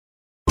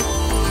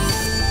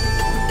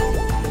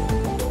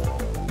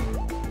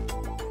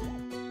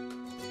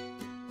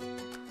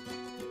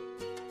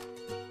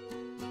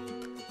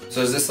So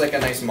is this like a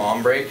nice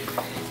mom break?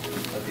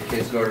 Let the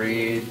kids go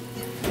read,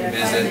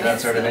 visit, that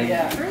sort of thing?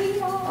 Yeah.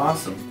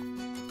 Awesome.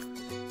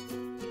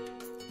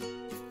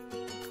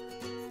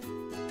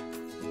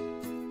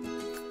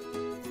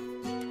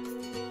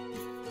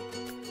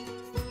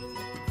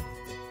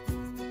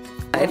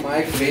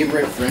 My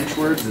favorite French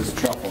words is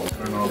truffle.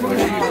 I don't know about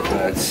you,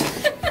 but...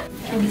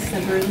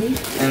 Lisa Burley.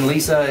 And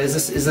Lisa,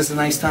 is this a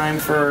nice time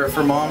for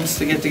moms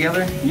to get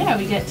together? Yeah,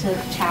 we get to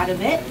chat a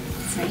bit.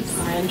 It's nice.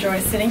 I enjoy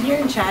sitting here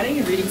and chatting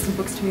and reading some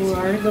books to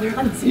our little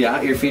ones.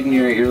 Yeah, you're feeding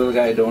your little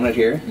guy a donut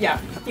here?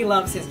 Yeah, he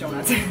loves his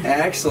donuts.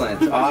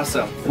 Excellent,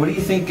 awesome. What do you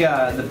think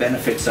the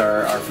benefits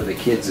are for the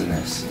kids in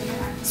this?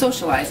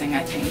 Socializing,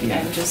 I think,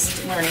 and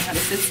just learning how to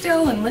sit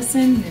still and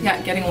listen.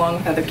 Yeah, getting along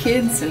with other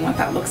kids and what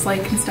that looks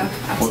like and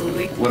stuff.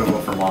 Absolutely. What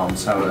about for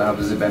moms? How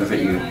does it benefit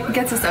you? It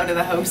gets us out of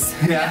the house.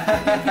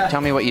 Yeah. Tell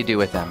me what you do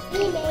with them.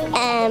 Read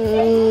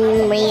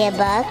a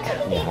book.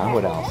 Yeah,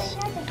 what else?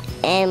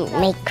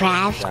 Make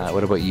crafts.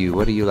 What about you?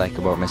 What do you like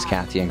about Miss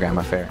Cathy and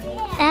Grandma Fehr?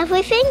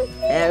 Everything.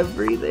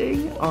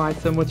 Everything?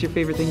 Awesome. What's your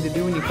favorite thing to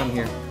do when you come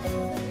here?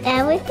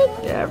 Everything.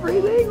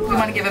 Everything. We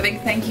want to give a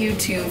big thank you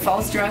to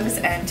Falls Drugs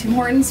and Tim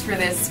Hortons for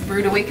this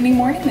Brewed Awakening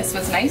morning. This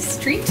was a nice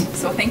treat,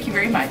 so thank you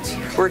very much.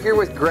 We're here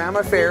with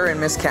Grandma Fehr and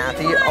Miss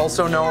Cathy,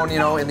 also known,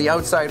 in the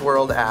outside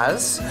world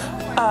as...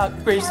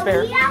 Grace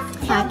Fehr.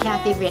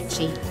 Cathy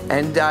Ritchie.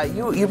 And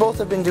you both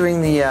have been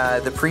doing the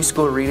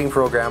preschool reading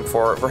program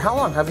for how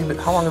long?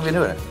 How long have you been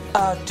doing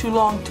it? Too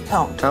long to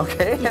count.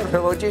 Okay, and what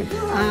about you?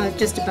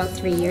 Just about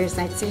 3 years,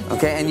 I'd say.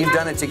 Okay, and you've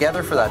done it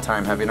together for that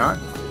time, have you not?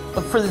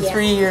 For the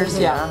 3 years,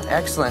 yeah.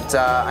 Excellent.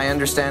 I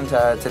understand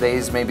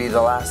today's maybe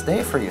the last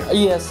day for you.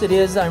 Yes, it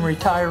is. I'm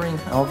retiring.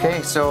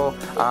 Okay, so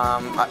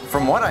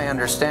from what I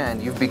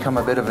understand, you've become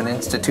a bit of an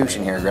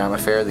institution here, Grandma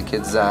Fehr. The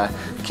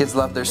kids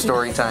love their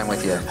story time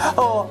with you.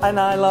 Oh, and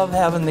I love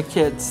having the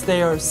kids.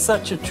 They are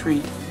such a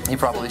treat. You've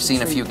probably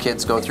seen a few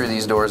kids go through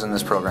these doors in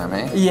this program,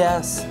 eh?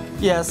 Yes,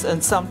 yes,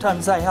 and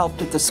sometimes I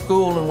helped at the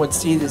school and would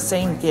see the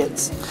same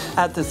kids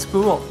at the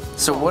school.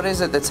 So what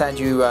is it that's had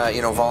you,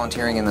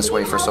 volunteering in this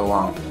way for so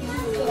long?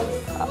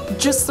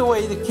 Just the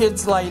way the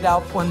kids light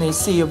up when they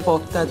see a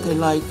book that they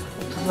like,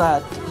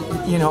 that,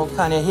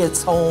 kind of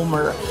hits home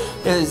or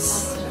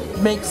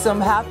makes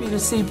them happy to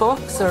see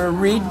books or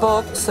read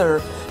books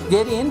or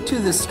get into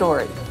the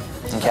story.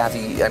 And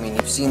Cathy, I mean,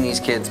 you've seen these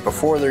kids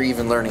before they're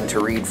even learning to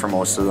read for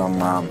most of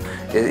them.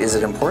 Is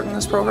it important,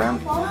 this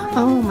program?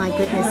 Oh my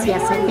goodness,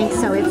 yes, I think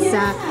so.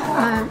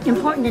 It's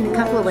important in a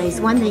couple of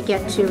ways. One, they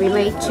get to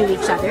relate to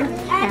each other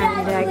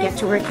and get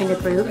to work in a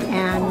group,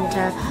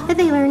 and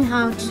they learn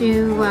how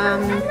to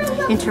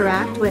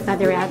interact with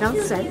other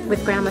adults,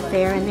 with Grandma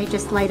Fehr, and they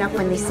just light up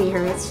when they see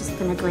her. It's just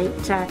been a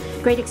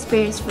great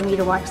experience for me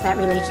to watch that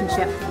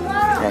relationship.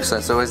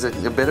 Excellent. So is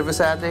it a bit of a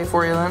sad day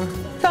for you then?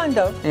 Kind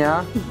of.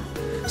 Yeah?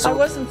 So, I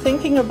wasn't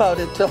thinking about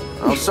it till...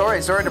 Oh,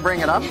 sorry to bring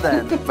it up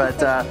then.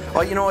 But,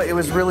 it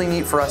was really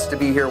neat for us to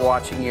be here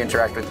watching you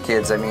interact with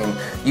kids. I mean,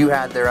 you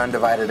had their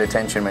undivided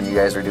attention when you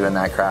guys were doing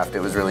that craft. It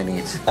was really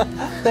neat.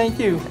 Thank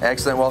you.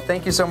 Excellent. Well,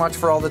 thank you so much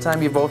for all the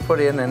time you both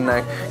put in,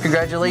 and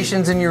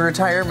congratulations in your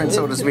retirement,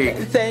 so to speak.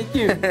 Thank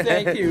you.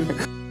 Thank you.